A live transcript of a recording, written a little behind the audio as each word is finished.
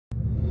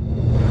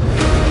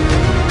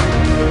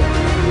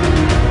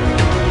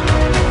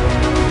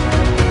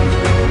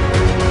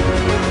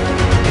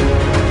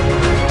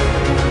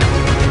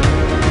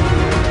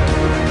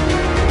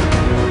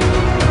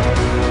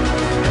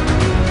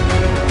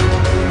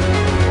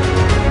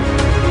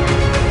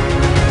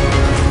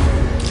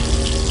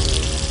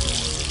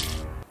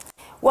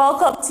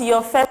Welcome to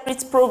your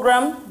favorite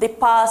program, The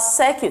Power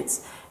Circuit,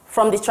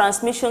 from the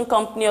Transmission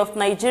Company of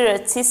Nigeria,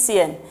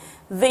 TCN.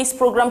 This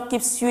program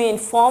keeps you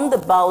informed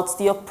about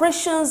the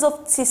operations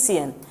of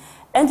TCN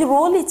and the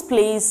role it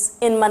plays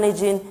in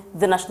managing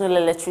the national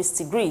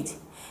electricity grid.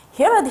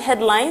 Here are the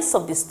headlines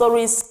of the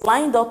stories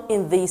lined up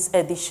in this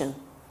edition.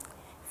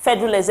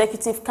 Federal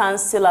Executive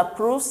Council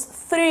approves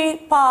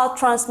 3 power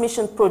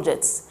transmission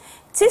projects.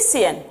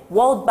 TCN,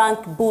 World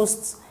Bank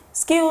boosts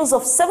skills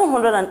of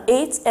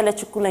 708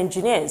 electrical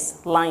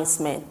engineers,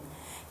 linesmen.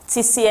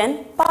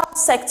 TCN, power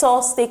sector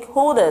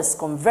stakeholders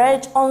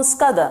converge on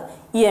SCADA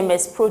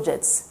EMS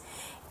projects.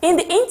 In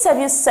the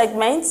interview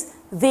segment,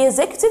 the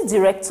Executive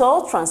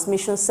Director,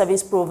 Transmission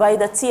Service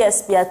Provider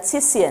TSP at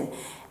TCN,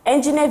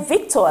 Engineer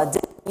Victor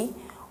Adeli,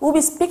 will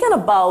be speaking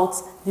about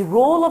the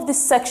role of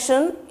this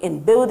section in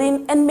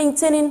building and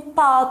maintaining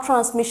power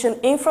transmission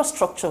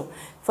infrastructure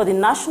for the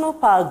national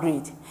power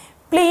grid.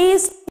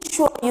 Please be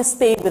sure you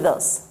stay with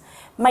us.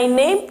 My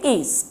name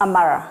is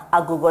Amara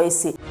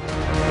Agogoisi.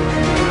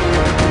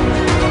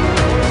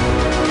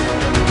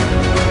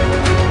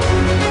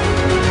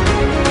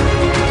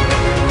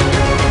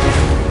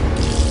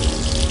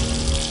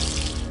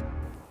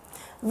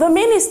 The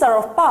Minister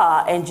of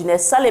Power, Engineer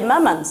Saleh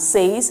Maman,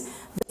 says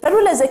the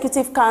Federal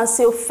Executive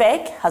Council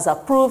 (FEC) has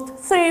approved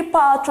 3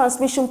 power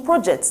transmission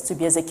projects to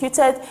be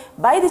executed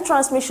by the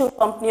Transmission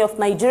Company of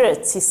Nigeria,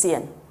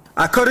 TCN.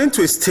 According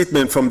to a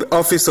statement from the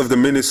Office of the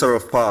Minister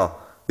of Power,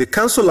 the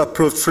Council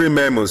approved 3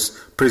 memos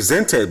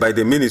presented by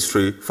the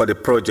Ministry for the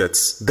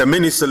projects. The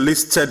Minister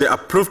listed the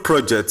approved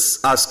projects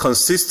as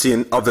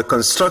consisting of the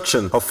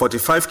construction of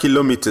 45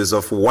 kilometers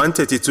of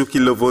 132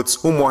 kilovolts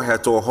Umuahia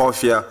to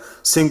Ohofia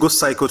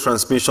single-cycle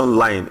transmission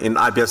line in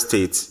Abia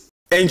State.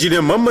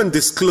 Engineer Maman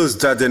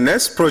disclosed that the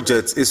next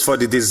project is for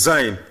the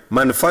design,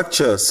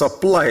 manufacture,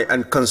 supply,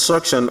 and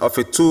construction of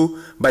a 2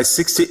 by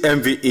 60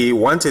 MVA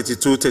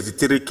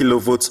 132-33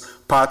 kilovolts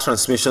power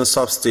transmission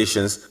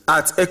substations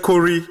at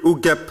Ekori,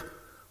 Ugep,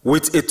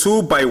 with a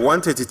 2 by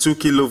 132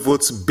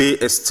 kilovolts bay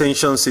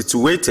extension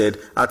situated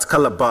at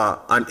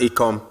Calabar and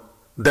Ekom.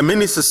 The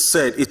minister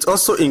said it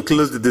also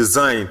includes the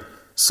design,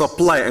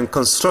 supply, and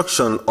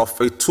construction of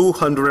a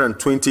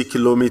 220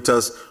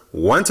 kilometers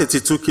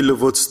 132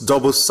 kilovolts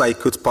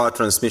double-cycled power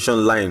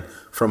transmission line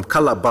from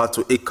Calabar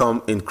to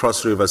Ekom in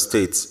Cross River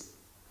State.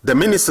 The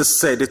minister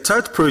said the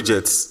third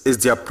project is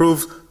the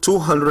approved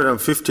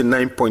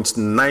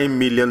 259.9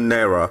 million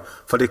naira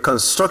for the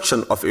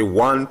construction of a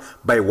 1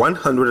 by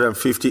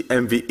 150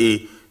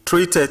 MVA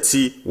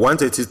 330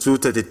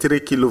 132-33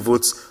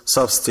 kilovolts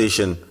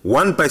substation,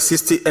 1 by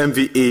 60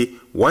 MVA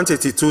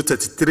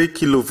 132-33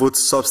 kilovolts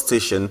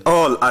substation,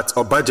 all at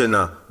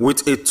Obajana,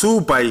 with a 2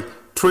 by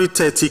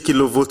 330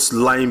 kilovolts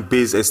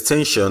line-based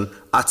extension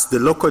at the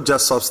Lokoja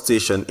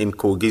substation in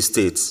Kogi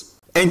State.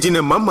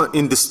 Engineer Mama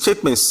in the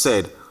statement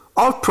said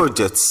all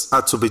projects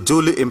are to be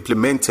duly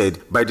implemented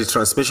by the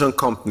Transmission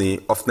Company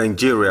of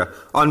Nigeria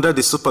under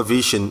the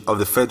supervision of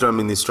the Federal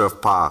Ministry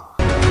of Power.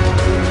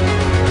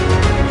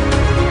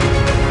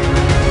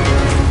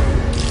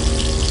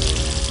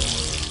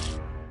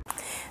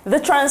 The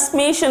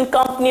Transmission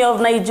Company of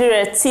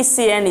Nigeria,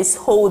 TCN, is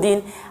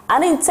holding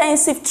an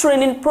intensive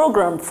training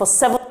program for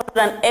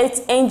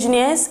 708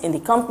 engineers in the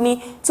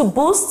company to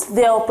boost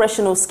their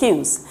operational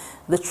skills.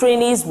 The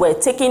trainees were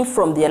taken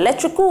from the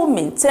Electrical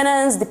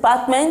Maintenance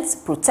Department,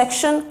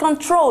 Protection,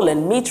 Control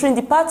and Metering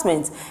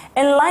Department,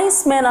 and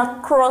linesmen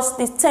across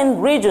the 10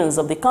 regions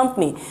of the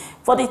company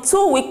for the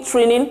 2-week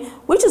training,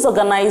 which is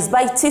organized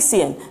by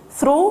TCN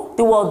through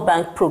the World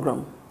Bank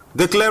program.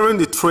 Declaring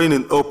the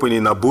training open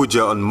in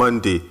Abuja on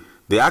Monday,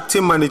 the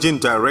acting managing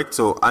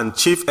director and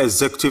chief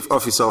executive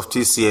officer of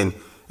TCN,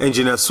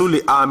 Engineer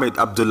Suli Ahmed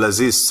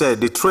Abdulaziz,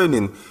 said the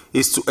training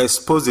is to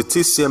expose the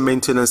TCN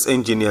maintenance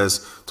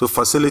engineers to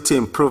facility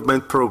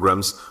improvement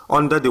programs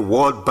under the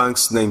World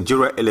Bank's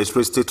Nigeria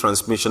Electricity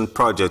Transmission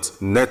Project,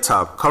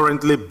 NETAP,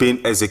 currently being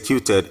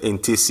executed in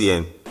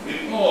TCN.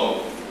 In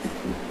all,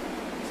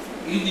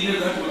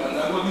 engineers that will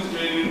undergo this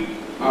training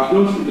are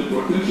those in the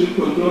Protection,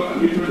 Control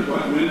and Metering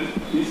Department,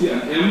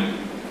 TCM,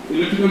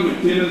 Electrical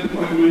Maintenance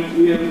Department,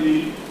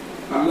 EMD,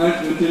 and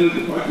Light Maintenance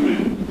Department,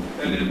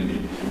 LMD.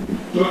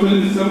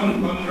 Totaling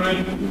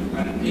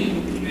 708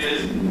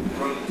 engineers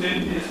from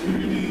 10 DSTV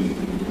buildings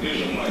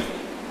nationwide.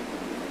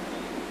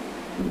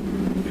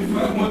 The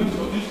 5 modules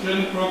of this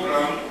training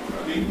program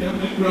have been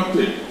carefully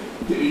crafted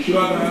to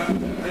ensure that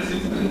the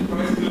assets and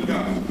price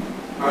gaps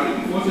and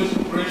reinforces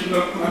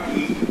operational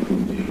patterns to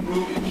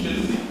improve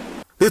efficiency.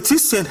 The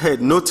TCN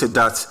head noted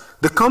that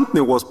the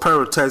company was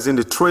prioritizing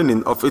the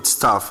training of its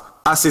staff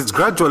as it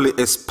gradually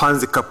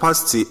expands the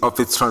capacity of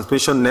its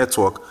transmission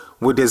network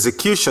with the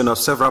execution of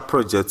several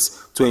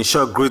projects to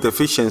ensure grid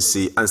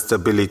efficiency and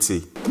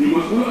stability. We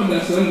must all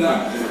understand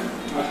that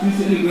as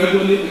TCN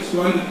gradually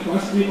expands the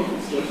capacity of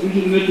its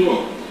transmission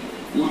network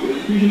with the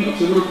execution of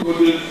several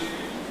projects,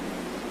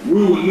 we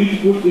will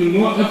need to put in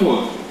more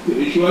effort to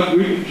ensure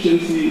grid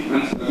efficiency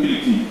and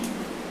stability.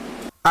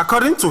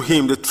 According to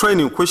him, the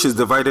training, which is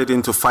divided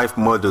into 5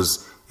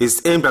 modules,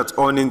 is aimed at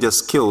owning their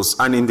skills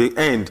and in the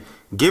end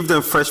give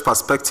them fresh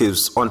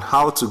perspectives on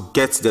how to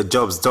get their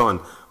jobs done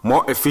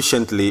more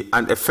efficiently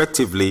and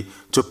effectively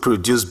to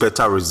produce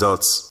better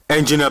results.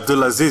 Engineer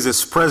Abdulaziz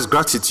expressed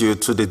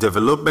gratitude to the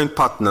development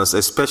partners,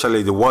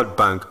 especially the World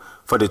Bank,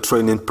 for the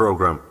training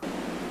program.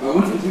 I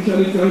want to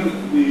especially thank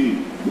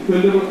the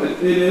dependable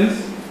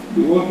aliens,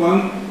 the World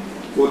Bank,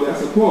 for their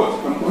support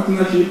and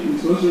partnership in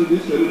sponsoring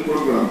this training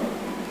program.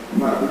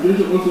 My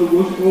appreciation also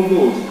goes to all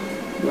those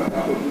that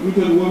have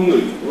contributed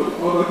warmly in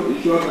order to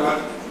ensure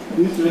that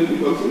this training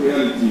becomes a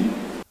reality.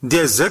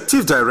 The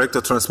Executive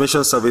Director,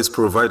 Transmission Service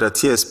Provider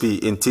TSP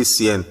in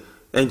TCN,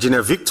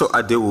 Engineer Victor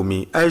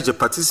Adewumi, urged the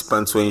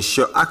participants to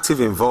ensure active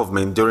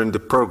involvement during the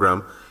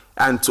program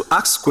and to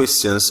ask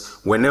questions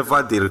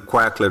whenever they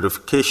require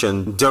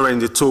clarification during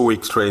the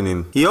 2-week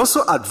training. He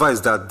also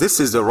advised that this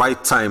is the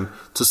right time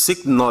to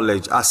seek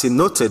knowledge, as he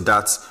noted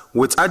that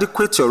with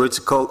adequate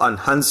theoretical and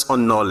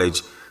hands-on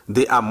knowledge,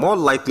 they are more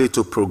likely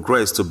to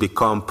progress to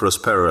become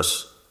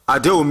prosperous.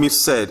 Adewumi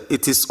said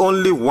it is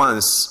only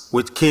ones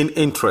with keen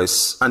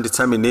interest and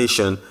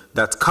determination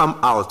that come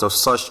out of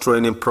such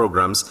training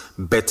programs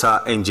better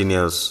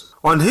engineers.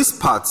 On his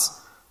part,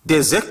 the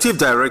Executive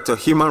Director,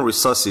 Human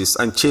Resources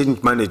and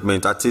Change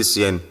Management at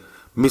TCN,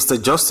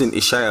 Mr. Justin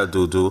Ishaya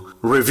Dudu,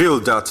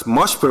 revealed that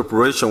much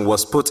preparation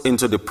was put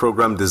into the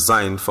program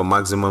designed for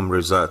maximum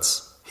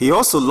results. He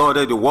also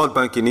lauded the World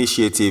Bank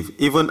initiative,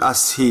 even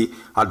as he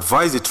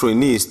advised the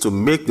trainees to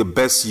make the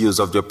best use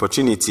of the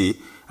opportunity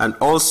and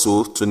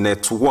also to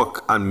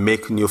network and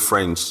make new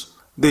friends.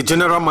 The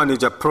General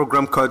Manager,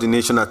 Program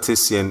Coordination at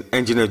TCN,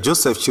 Engineer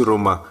Joseph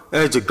Chiroma,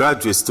 urged the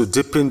graduates to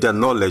deepen their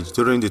knowledge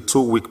during the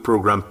 2-week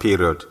program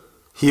period.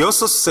 He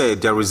also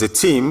said there is a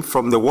team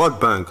from the World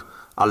Bank,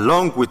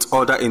 along with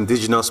other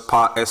indigenous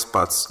power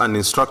experts and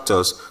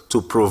instructors,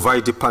 to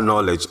provide deeper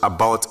knowledge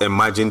about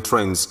emerging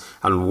trends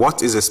and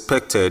what is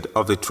expected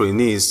of the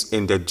trainees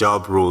in their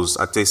job roles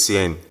at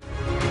TCN.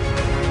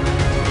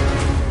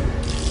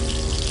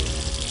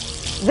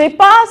 The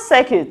power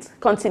circuit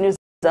continues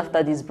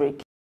after this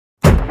break.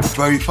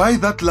 Verify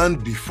that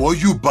land before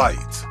you buy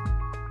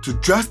it. To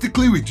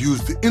drastically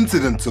reduce the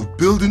incidence of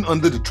building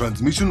under the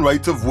transmission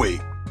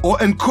right-of-way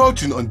or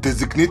encroaching on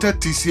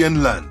designated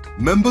TCN land,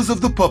 members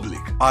of the public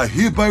are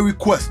hereby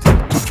requested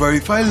to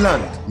verify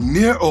land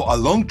near or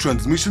along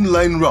transmission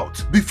line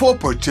route before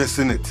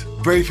purchasing it.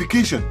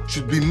 Verification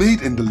should be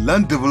made in the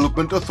Land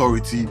Development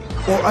Authority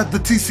or at the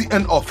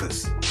TCN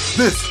office.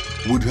 This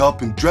would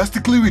help in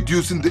drastically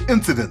reducing the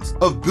incidence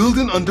of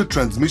building under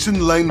transmission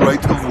line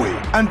right-of-way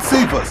and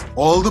save us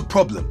all the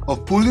problem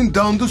of pulling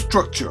down the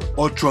structure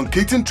or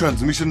truncating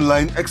transmission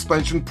line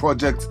expansion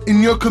projects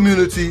in your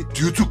community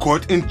due to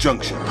court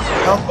injunction.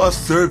 Help us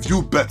serve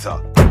you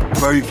better.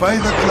 Verify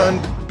that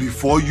land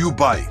before you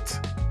buy it.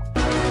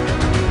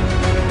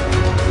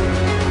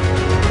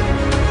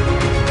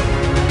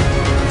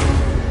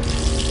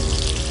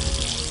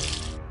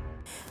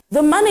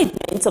 The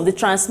management of the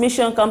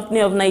Transmission Company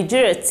of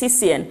Nigeria,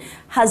 TCN,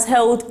 has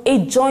held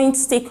a joint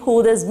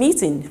stakeholders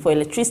meeting for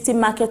electricity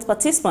market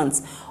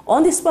participants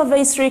on the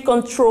supervisory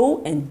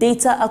control and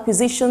data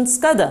acquisition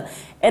SCADA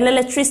and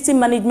electricity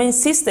management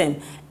system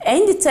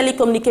and the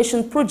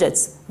telecommunication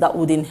projects that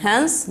would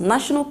enhance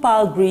national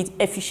power grid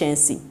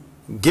efficiency.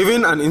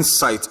 Giving an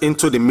insight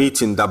into the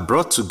meeting that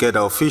brought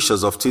together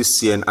officials of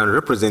TCN and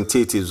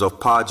representatives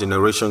of power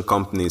generation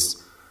companies,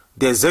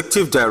 the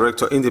Executive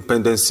Director,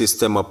 Independent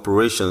System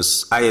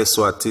Operations,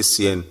 ISO at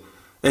TCN,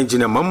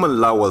 Engineer Mamman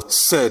Lawal,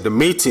 said the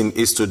meeting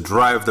is to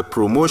drive the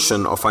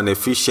promotion of an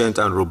efficient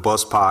and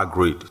robust power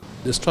grid.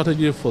 The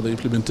strategy for the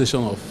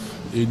implementation of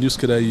a new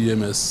SCADA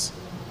EMS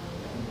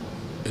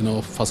in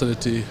our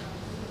facility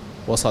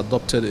was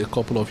adopted a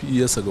couple of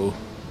years ago,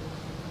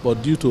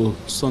 but due to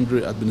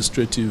sundry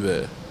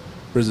administrative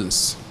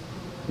reasons,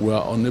 we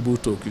are unable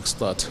to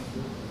kickstart.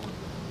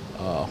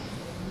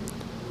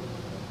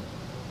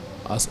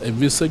 As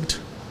envisaged.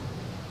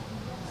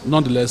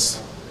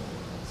 Nonetheless,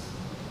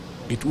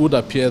 it would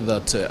appear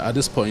that at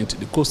this point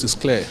the coast is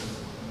clear,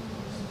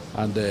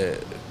 and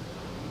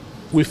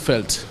we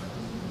felt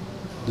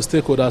the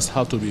stakeholders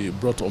have to be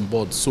brought on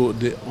board so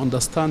they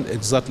understand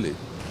exactly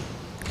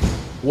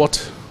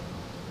what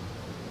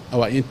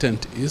our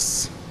intent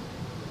is,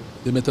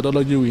 the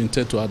methodology we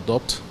intend to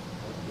adopt,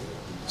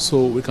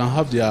 so we can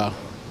have their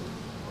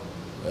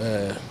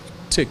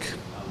take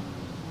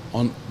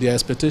on their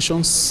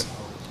expectations.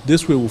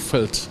 This way we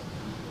felt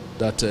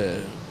that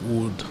we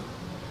would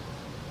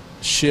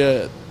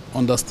share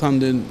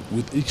understanding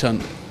with each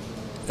and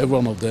every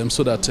one of them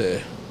so that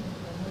the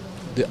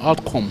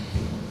outcome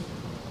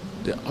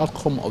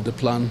of the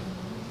plan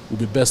will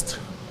be best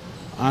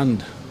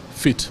and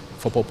fit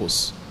for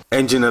purpose.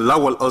 Engineer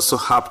Lawal also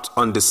harped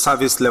on the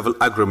service level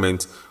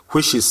agreement,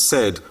 which he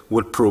said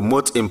would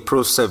promote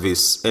improved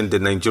service in the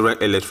Nigerian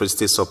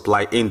electricity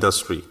supply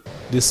industry.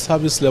 The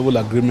service level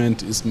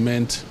agreement is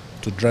meant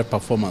to drive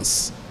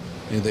performance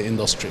in the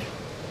industry.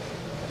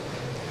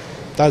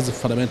 That's the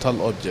fundamental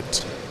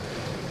object.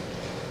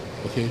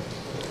 Okay.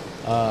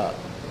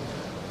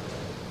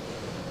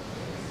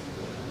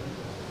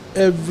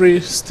 Every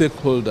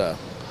stakeholder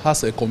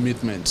has a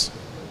commitment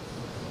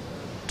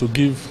to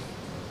give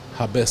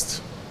her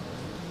best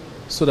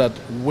so that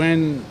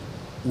when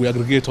we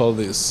aggregate all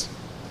this,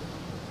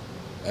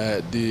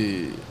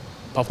 the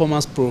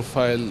performance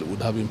profile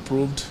would have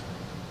improved.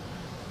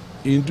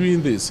 In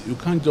doing this, you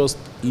can't just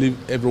leave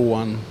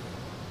everyone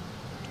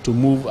to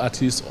move at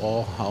his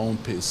or her own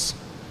pace.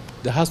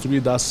 There has to be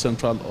that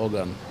central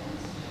organ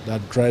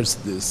that drives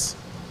this.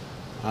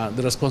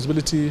 The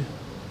responsibility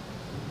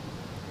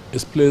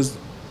is placed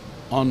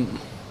on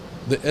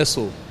the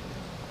ESO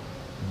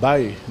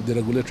by the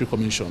Regulatory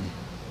Commission.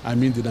 I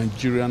mean the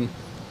Nigerian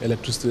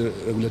Electricity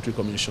Regulatory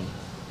Commission.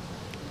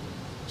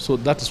 So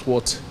that is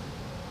what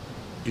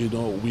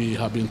we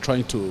have been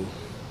trying to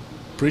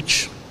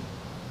preach,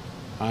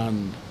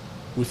 and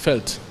we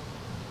felt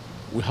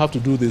we have to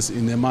do this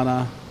in a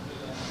manner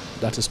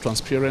that is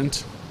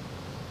transparent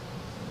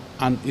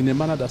and in a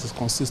manner that is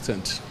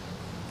consistent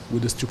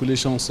with the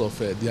stipulations of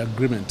the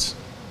agreement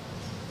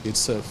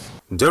itself.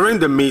 During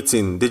the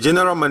meeting, the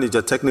General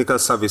Manager Technical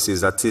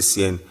Services at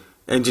TCN,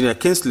 Engineer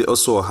Kingsley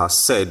Osoha, has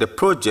said the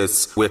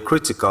projects were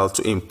critical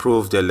to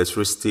improve the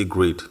electricity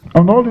grid.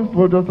 And all these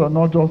projects are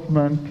not just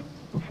meant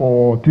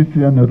for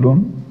TCN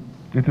alone.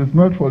 It is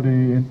meant for the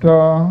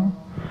entire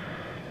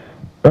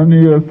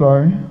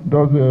NESI,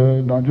 that's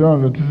the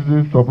Nigerian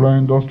Electricity Supply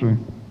Industry.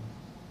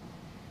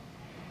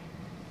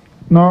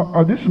 Now,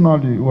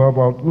 additionally, we have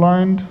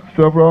outlined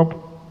several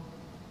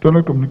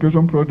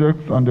telecommunication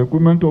projects and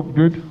equipment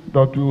upgrade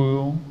that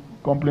will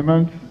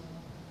complement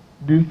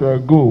this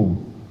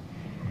goal.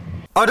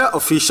 Other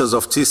officials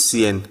of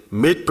TCN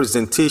made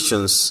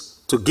presentations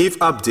to give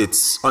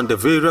updates on the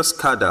various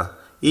CADA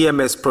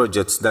EMS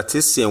projects that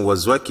TCN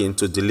was working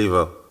to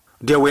deliver.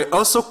 There were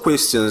also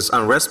questions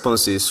and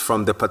responses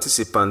from the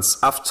participants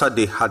after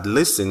they had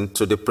listened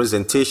to the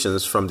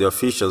presentations from the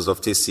officials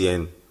of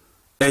TCN.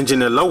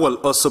 Engineer Lowell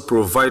also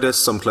provided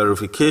some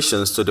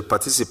clarifications to the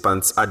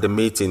participants at the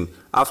meeting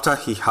after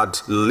he had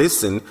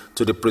listened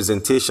to the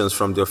presentations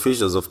from the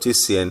officials of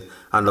TCN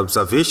and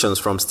observations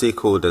from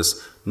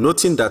stakeholders,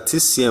 noting that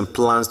TCN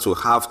plans to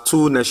have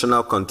 2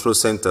 national control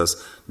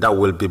centers that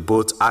will be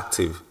both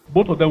active.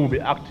 Both of them will be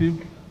active.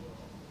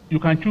 You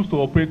can choose to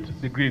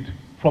operate the grid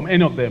from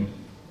any of them.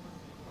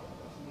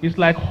 It's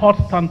like hot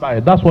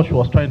standby. That's what she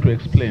was trying to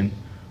explain.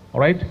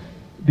 All right?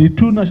 The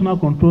 2 national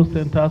control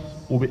centers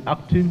will be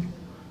active.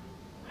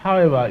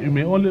 However, you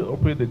may only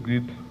operate the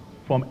grid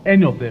from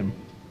any of them,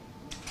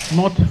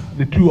 not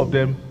the 2 of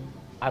them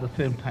at the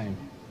same time.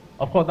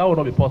 Of course, that would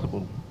not be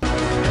possible.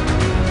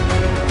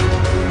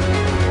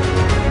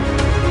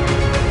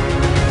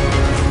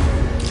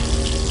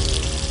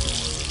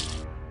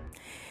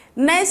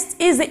 Next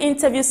is the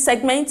interview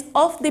segment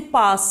of the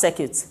Power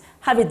Circuit.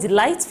 Have a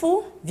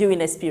delightful viewing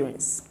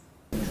experience.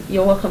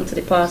 You're welcome to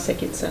the Power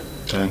Circuit, sir.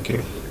 Thank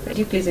you. Could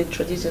you please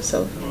introduce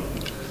yourself?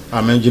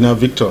 I'm Engineer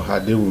Victor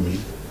Adewumi,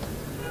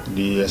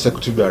 the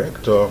Executive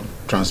Director,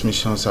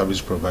 Transmission Service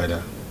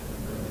Provider.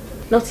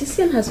 Now,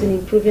 TCN has been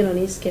improving on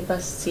its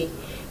capacity.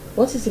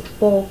 What is the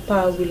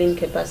power wheeling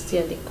capacity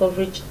and the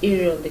coverage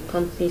area of the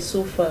company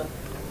so far,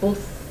 both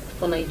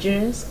for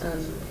Nigerians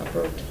and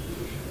abroad?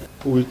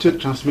 We take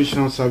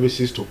transmission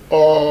services to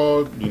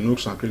all the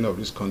nooks and crannies of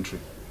this country.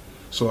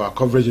 So our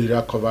coverage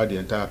area covers the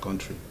entire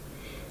country.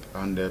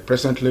 And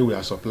presently we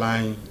are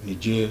supplying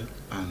Niger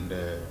and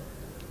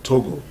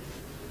Togo.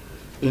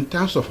 In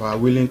terms of our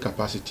wheeling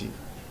capacity,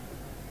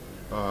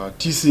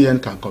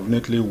 TCN can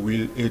conveniently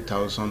wheel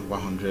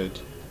 8,100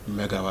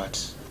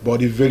 megawatts. But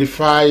the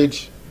verified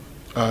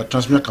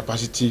transmission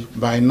capacity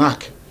by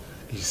NAC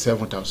is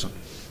 7,000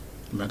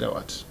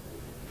 megawatts.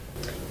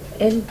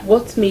 And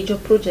what major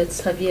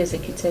projects have you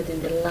executed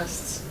in the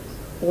last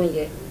 1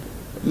 year?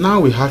 Now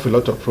we have a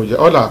lot of projects.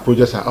 All our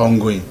projects are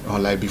ongoing,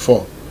 unlike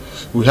before.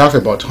 We have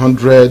about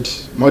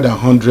more than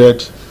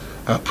 100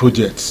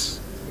 projects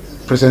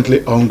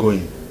presently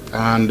ongoing.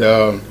 And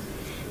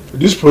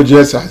these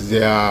projects, as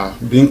they are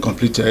being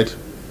completed,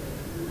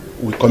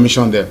 we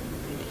commission them.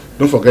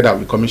 Don't forget that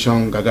we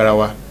commission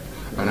Gagarawa.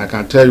 And I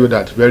can tell you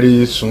that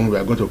very soon we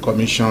are going to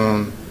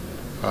commission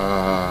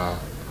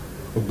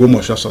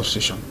Ogbomoso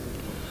substation.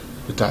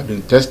 It has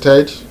been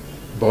tested,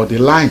 but the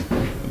line,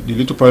 the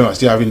little problem we're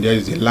still having there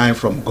is the line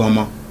from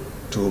Goma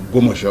to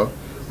Ogbomoso,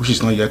 which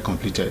is not yet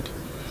completed.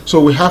 So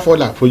we have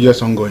all our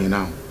projects ongoing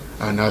now,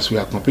 and as we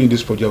are completing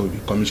this project, we'll be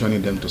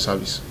commissioning them to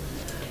service.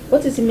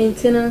 What is the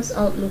maintenance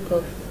outlook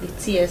of the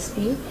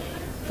TSP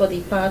for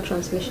the power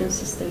transmission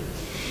system?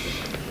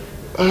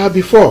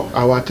 Before,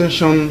 our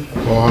attention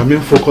or our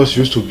main focus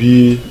used to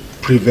be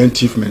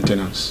preventive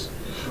maintenance.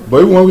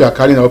 But even when we are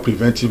carrying out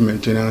preventive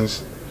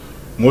maintenance,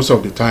 most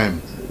of the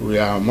time, we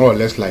are more or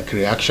less like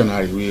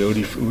reactionary. We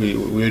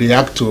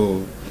react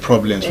to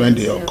problems when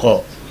they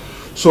occur.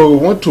 So we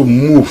want to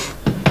move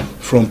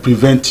from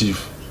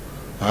preventive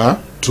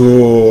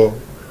to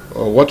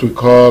what we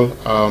call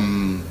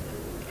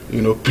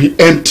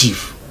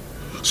preemptive.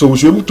 So we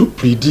should be able to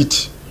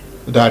predict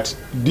that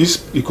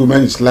this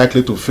equipment is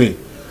likely to fail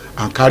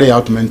and carry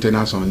out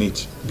maintenance on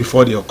it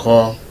before they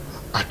occur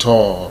at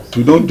all.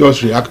 We don't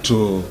just react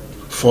to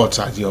faults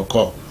as they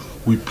occur.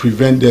 We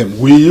prevent them.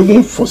 We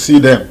even foresee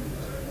them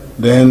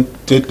then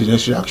take the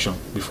necessary action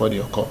before they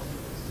occur.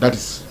 That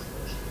is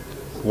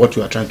what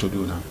you are trying to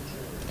do now.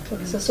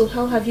 Okay, so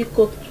how have you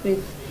coped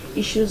with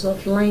issues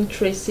of line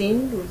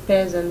tracing,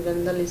 repairs and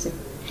vandalism?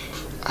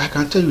 I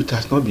can tell you it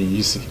has not been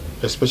easy,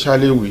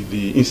 especially with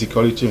the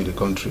insecurity in the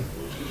country.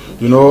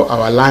 You know,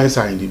 our lines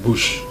are in the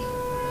bush.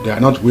 They are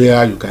not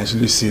where you can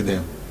actually see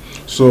them.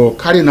 So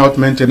carrying out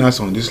maintenance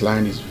on this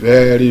line is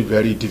very,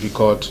 very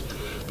difficult,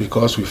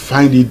 because we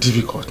find it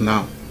difficult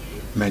now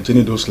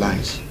maintaining those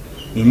lines.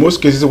 In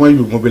most cases, when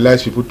you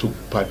mobilize people to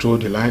patrol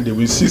the line, they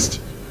will insist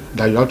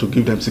that you have to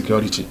give them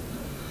security.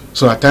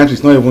 So at times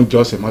it's not even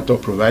just a matter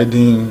of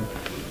providing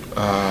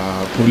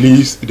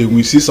police. They will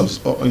insist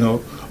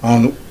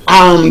on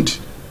armed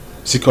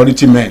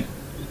security men.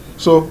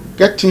 So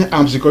getting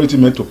armed security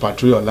men to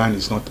patrol your line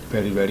is not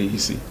very, very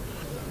easy.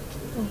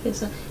 Okay,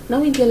 sir.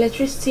 Now in the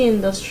electricity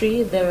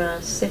industry, there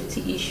are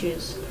safety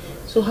issues.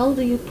 So how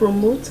do you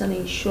promote and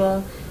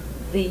ensure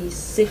the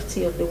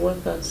safety of the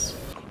workers?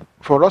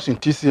 For us in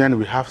TCN,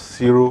 we have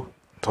zero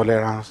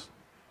tolerance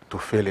to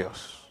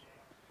failures.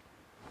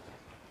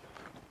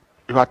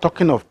 You are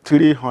talking of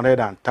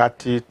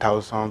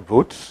 330,000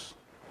 votes,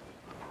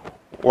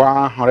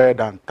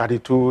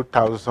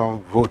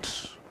 132,000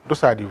 votes.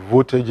 Those are the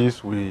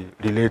voltages we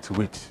relate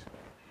with.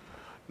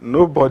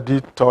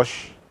 Nobody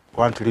touch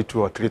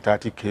 132 or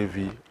 330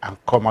 kV and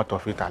come out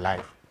of it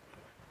alive.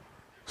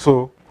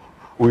 So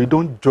we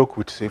don't joke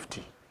with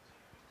safety.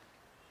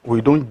 We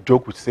don't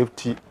joke with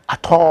safety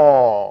at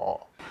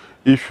all.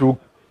 If you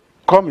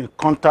come in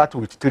contact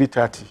with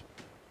 330,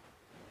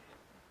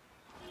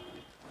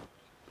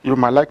 you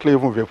might likely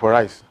even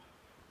vaporize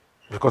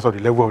because of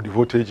the level of the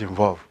voltage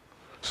involved.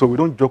 So we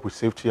don't joke with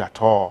safety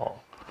at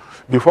all.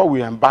 Before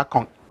we embark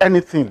on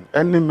anything,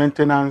 any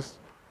maintenance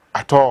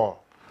at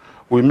all,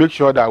 we make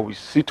sure that we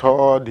sit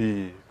all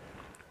the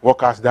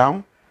workers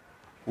down.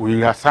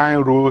 We assign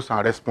roles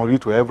and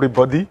responsibility to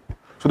everybody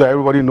so that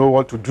everybody knows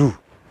what to do.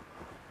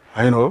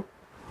 You know,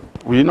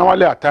 we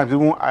normally at times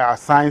even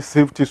assign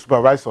safety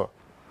supervisor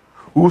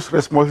whose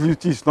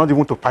responsibility is not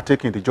even to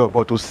partake in the job,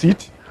 but to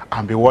sit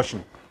and be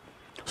watching.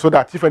 So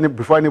that if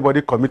before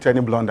anybody commits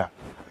any blunder,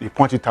 they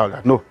point it out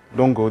that no,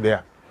 don't go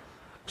there.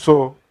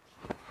 So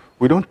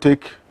we don't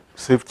take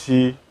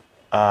safety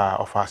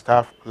of our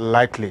staff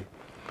lightly.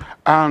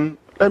 And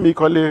let me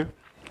equally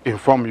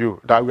inform you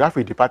that we have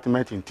a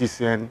department in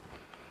TCN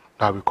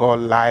that we call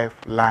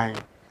Lifeline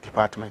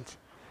Department.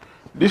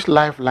 This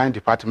Lifeline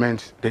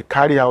Department, they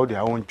carry out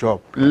their own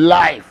job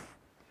live.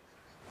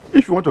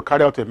 If you want to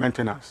carry out a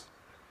maintenance,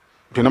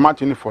 the normal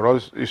thing for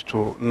us is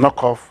to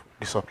knock off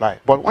the supply.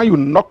 But when you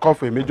knock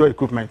off a major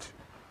equipment,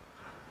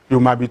 you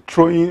might be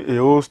throwing a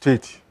whole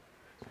state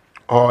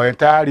or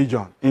entire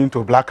region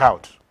into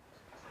blackout.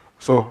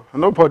 So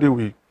nobody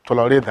will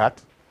tolerate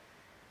that.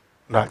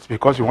 That's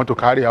because you want to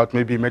carry out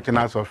maybe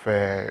maintenance of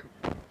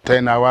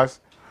 10 hours,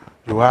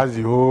 you ask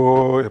the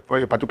whole, a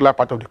particular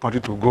part of the country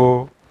to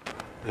go,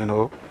 you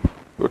know,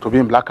 to be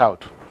in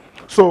blackout.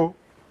 So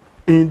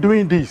in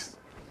doing this,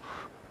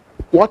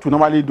 what we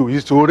normally do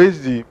is to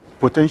raise the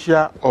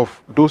potential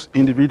of those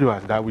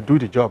individuals that will do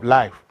the job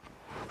live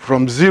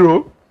from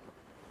 0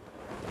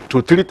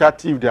 to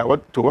 330 if they are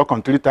to work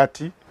on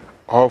 330,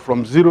 or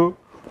from 0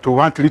 to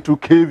 132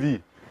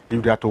 kV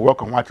if they are to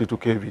work on 132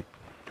 kV.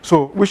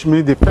 So which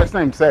means the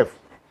person himself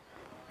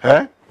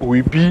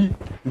will be,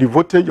 the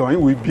voltage on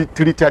him will be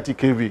 330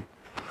 kV,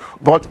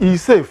 but he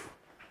is safe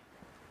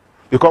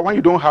because when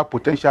you don't have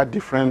potential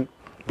difference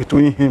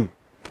between him,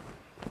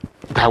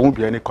 there won't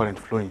be any current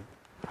flowing.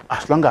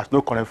 As long as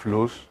no current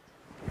flows,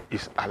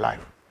 is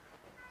alive.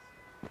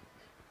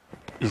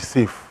 He's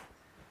safe.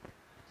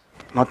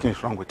 Nothing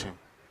is wrong with him.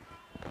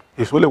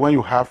 It's only when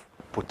you have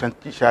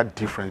potential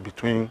difference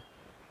between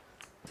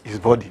his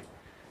body,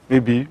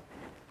 maybe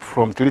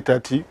from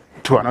 330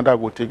 to another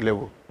voltage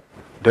level,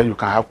 then you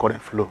can have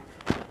current flow.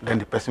 Then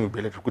the person will be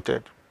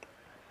electrocuted.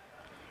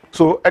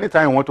 So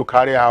anytime you want to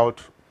carry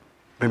out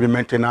maybe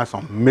maintenance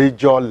on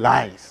major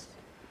lines,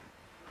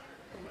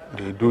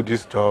 they do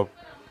this job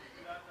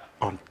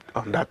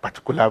on that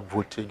particular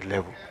voltage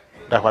level.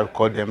 That's why we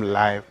call them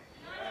live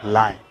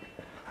line.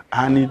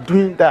 And in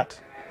doing that,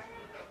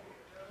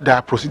 there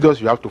are procedures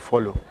you have to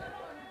follow.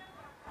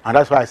 And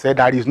that's why I said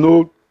there is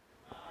no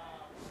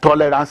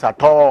tolerance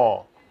at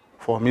all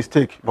for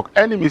mistake. But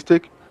any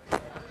mistake,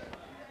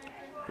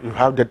 you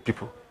have dead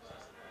people.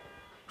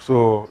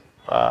 So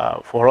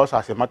for us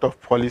as a matter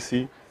of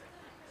policy,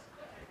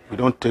 we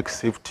don't take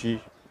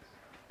safety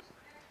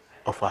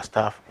of our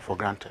staff for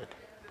granted.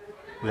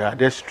 We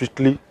adhere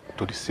strictly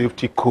to the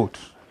safety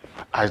codes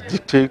as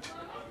dictated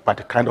by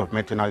the kind of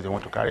maintenance they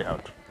want to carry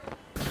out.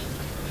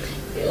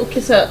 Okay,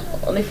 sir,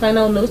 on a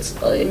final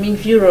note, in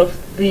view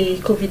of the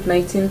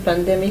COVID-19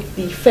 pandemic,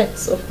 the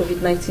effects of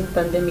COVID-19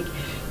 pandemic,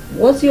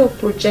 what's your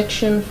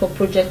projection for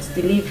project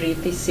delivery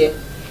this year?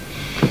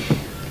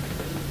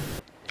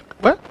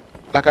 Well,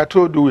 like I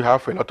told you, we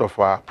have a lot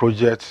of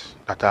projects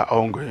that are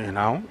ongoing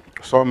now.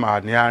 Some are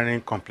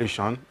nearing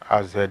completion.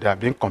 As they are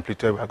being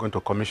completed, we are going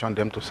to commission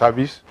them to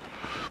service.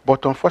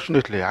 But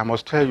unfortunately, I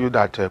must tell you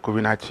that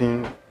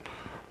COVID-19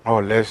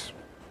 more or less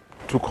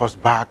took us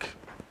back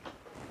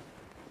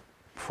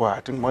for,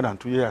 I think, more than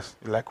 2 years.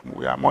 Like,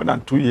 we are more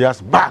than 2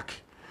 years back.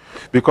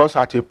 Because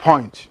at a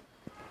point,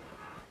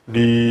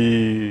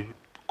 the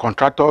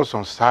contractors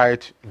on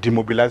site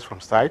demobilized from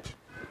site.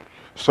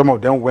 Some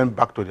of them went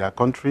back to their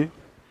country,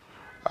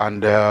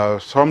 and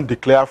some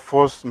declared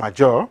force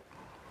majeure.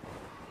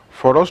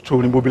 For us to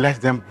remobilize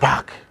them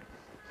back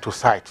to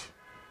site,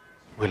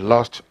 we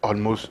lost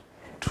almost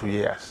 2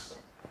 years.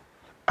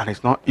 And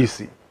it's not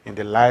easy in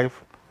the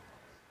life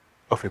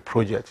of a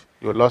project.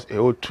 You lost a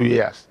whole 2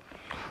 years.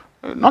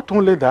 Not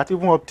only that,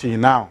 even up till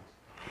now,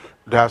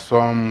 there are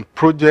some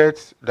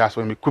projects, there are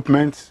some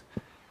equipment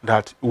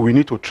that we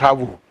need to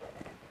travel,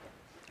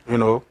 you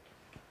know,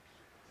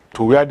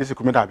 to where this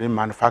equipment are being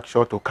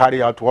manufactured to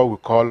carry out what we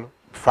call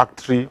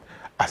factory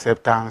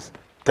acceptance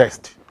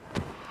test.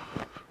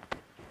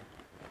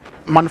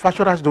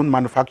 Manufacturers don't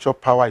manufacture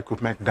power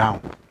equipment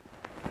down.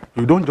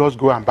 You don't just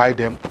go and buy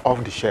them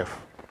off the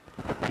shelf.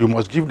 You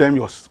must give them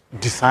your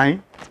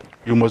design,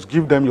 you must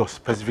give them your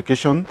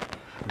specification.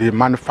 They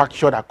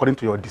manufactured according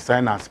to your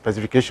design and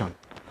specification.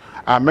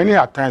 And many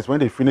a times when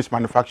they finish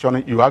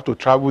manufacturing, you have to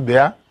travel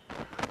there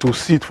to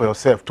see it for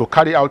yourself, to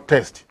carry out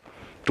tests,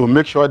 to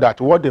make sure that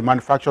what they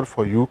manufactured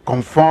for you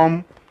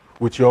conform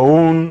with your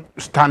own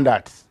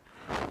standards.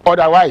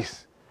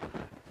 Otherwise,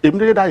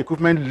 immediately that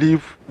equipment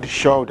leaves the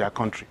shore of their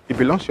country,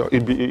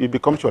 it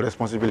becomes your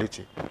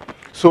responsibility.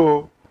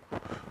 So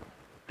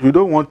you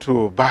don't want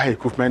to buy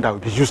equipment that will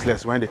be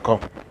useless when they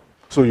come.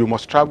 So you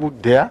must travel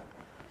there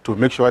to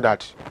make sure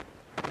that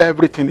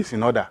everything is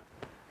in order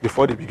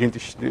before they begin to,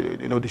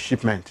 the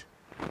shipment.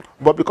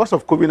 But because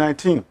of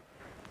COVID-19,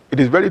 it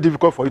is very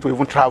difficult for you to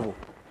even travel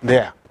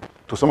there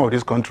to some of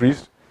these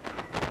countries.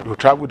 You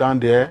travel down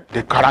there,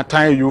 they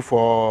quarantine you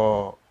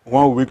for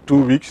 1 week,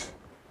 2 weeks.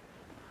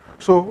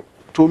 So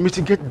to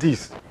mitigate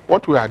this,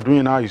 what we are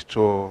doing now is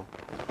to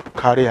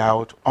carry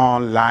out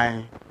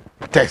online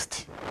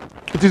tests.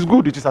 It is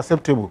good, it is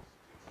acceptable,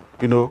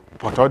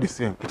 but all the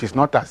same, it is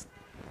not as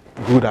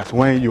good as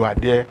when you are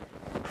there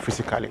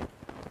physically.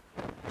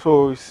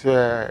 So it's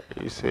a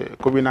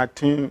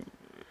COVID-19,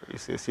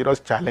 it's a serious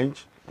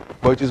challenge,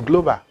 but it is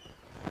global.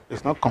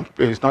 It's not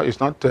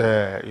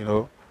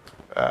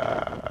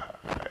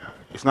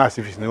as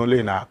if it's only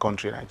in our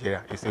country,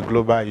 Nigeria. It's a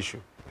global issue.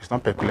 It's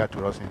not peculiar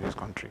to us in this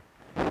country.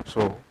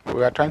 So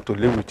we are trying to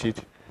live with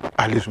it.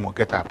 At least we will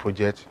get our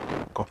project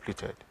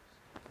completed,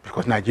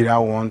 because Nigeria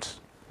wants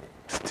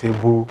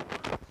stable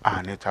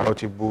and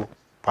interruptible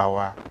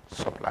power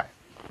supply.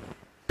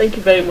 Thank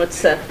you very much,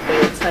 sir, for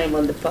your time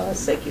on the power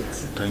circuit.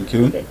 Thank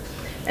you. Okay.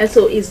 And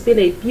so it's been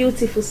a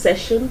beautiful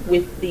session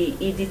with the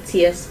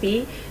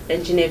EDTSP,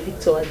 Engineer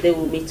Victor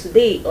Adewumi,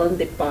 today on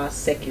the power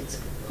circuit.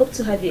 Hope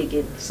to have you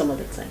again some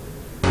other time.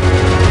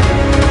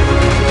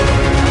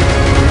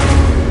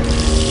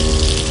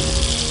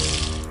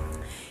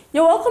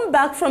 You're welcome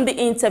back from the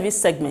interview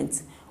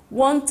segment.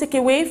 One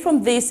takeaway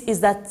from this is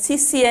that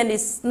TCN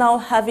is now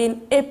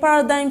having a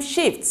paradigm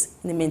shift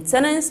in the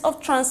maintenance of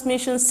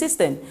transmission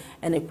system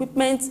and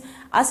equipment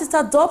as it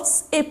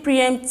adopts a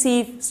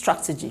preemptive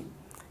strategy.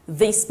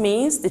 This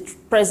means the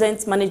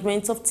present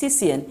management of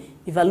TCN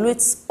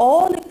evaluates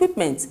all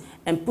equipment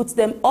and puts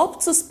them up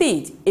to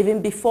speed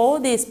even before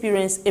they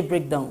experience a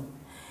breakdown.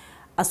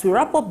 As we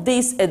wrap up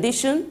this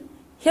edition,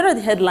 here are the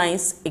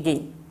headlines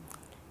again.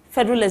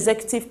 Federal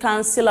Executive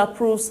Council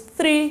approves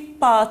 3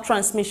 power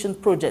transmission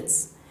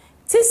projects.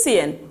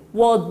 TCN,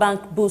 World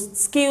Bank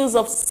boosts skills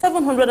of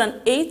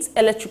 708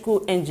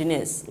 electrical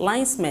engineers,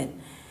 linesmen.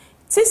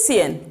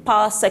 TCN,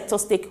 power sector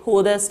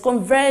stakeholders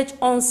converge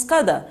on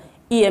SCADA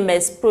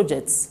EMS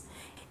projects.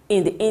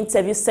 In the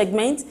interview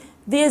segment,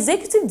 the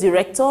Executive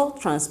Director,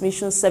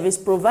 Transmission Service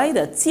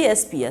Provider,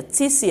 TSP at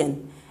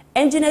TCN,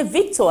 Engineer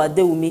Victor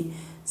Adewumi,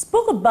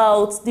 spoke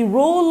about the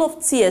role of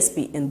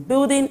TSP in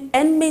building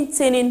and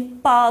maintaining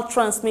power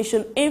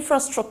transmission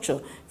infrastructure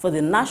for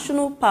the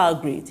national power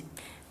grid.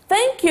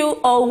 Thank you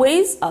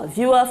always, our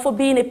viewer, for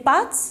being a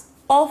part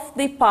of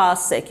the power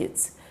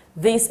circuit.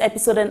 This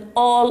episode and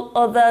all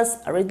others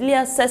are readily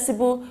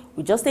accessible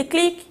with just a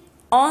click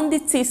on the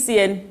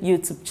TCN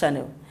YouTube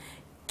channel.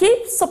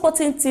 Keep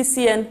supporting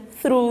TCN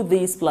through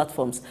these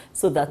platforms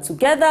so that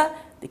together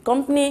the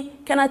company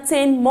can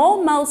attain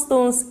more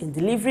milestones in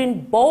delivering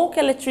bulk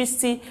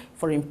electricity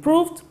for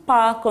improved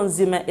power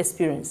consumer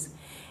experience.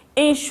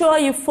 Ensure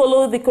you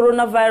follow the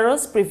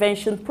coronavirus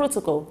prevention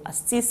protocol as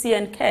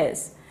TCN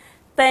cares.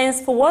 Thanks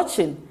for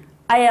watching.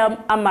 I am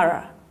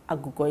Amara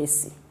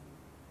Agugoisi.